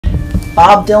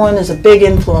Bob Dylan is a big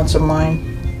influence of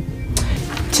mine.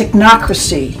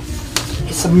 Technocracy.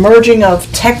 It's a merging of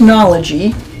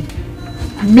technology,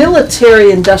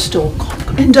 military industrial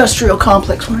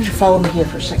complex. Why don't you follow me here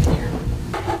for a second here?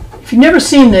 If you've never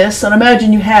seen this, and I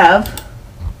imagine you have,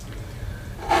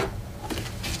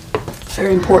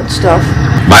 very important stuff.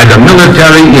 By the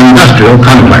military industrial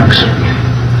complex.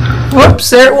 Whoops,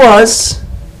 there it was.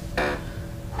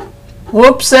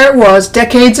 Whoops, there it was.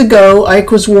 Decades ago,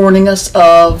 Ike was warning us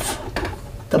of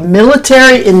the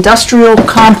military industrial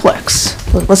complex.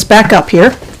 Let's back up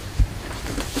here.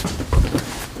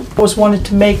 I always wanted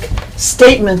to make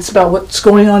statements about what's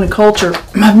going on in culture.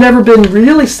 I've never been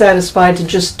really satisfied to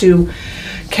just do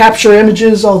capture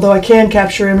images, although I can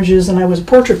capture images, and I was a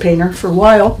portrait painter for a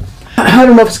while. I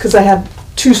don't know if it's because I have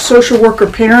two social worker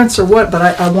parents or what,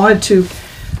 but I wanted to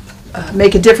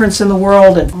make a difference in the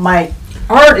world, and my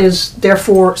art is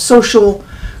therefore social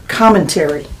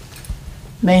commentary,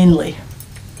 mainly.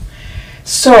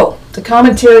 So, the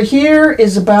commentary here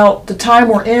is about the time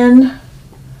we're in,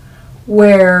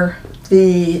 where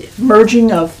the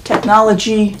merging of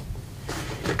technology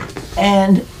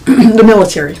and the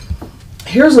military.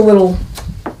 Here's a little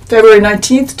February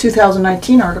 19th,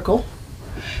 2019 article.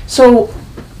 So,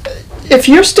 if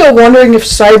you're still wondering if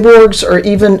cyborgs are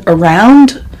even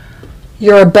around,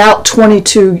 you're about 20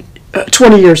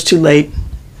 years too late.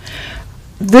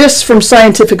 This from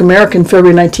Scientific American,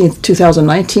 February 19th,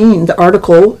 2019, the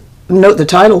article, note the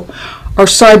title, Are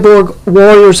Cyborg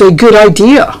Warriors a Good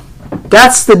Idea?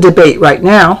 That's the debate right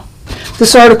now.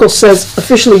 This article says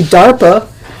officially DARPA,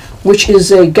 which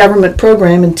is a government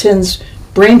program, intends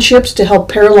brain chips to help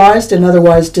paralyzed and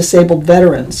otherwise disabled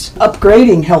veterans,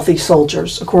 upgrading healthy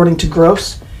soldiers, according to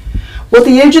Gross. What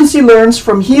the agency learns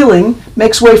from healing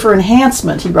makes way for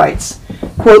enhancement, he writes.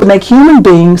 Quote, make human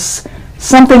beings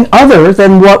something other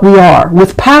than what we are,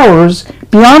 with powers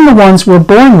beyond the ones we're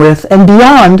born with and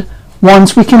beyond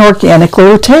ones we can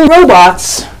organically attain.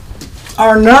 Robots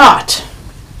are not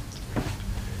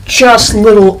just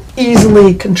little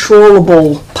easily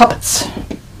controllable puppets.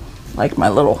 Like my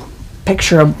little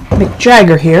picture of Mick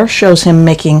Jagger here shows him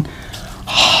making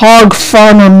hog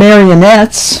farmer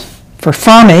marionettes for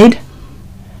Farm Aid.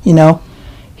 You know,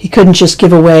 he couldn't just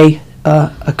give away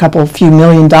a few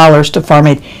million dollars to Farm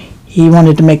Aid. He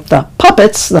wanted to make the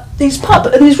puppets. These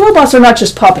robots are not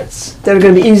just puppets that are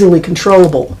going to be easily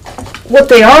controllable. What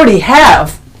they already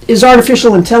have is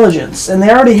artificial intelligence, and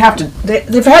they already have to.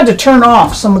 They've had to turn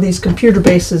off some of these computer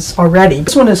bases already.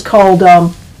 This one is called.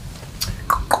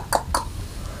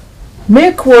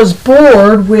 Mick was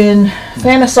bored when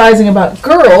fantasizing about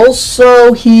girls,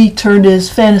 so he turned his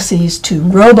fantasies to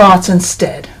robots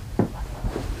instead.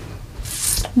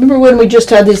 Remember when we just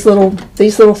had these little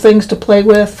things to play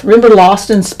with? Remember Lost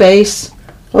in Space?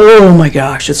 Oh my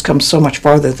gosh, it's come so much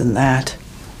farther than that.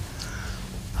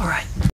 All right.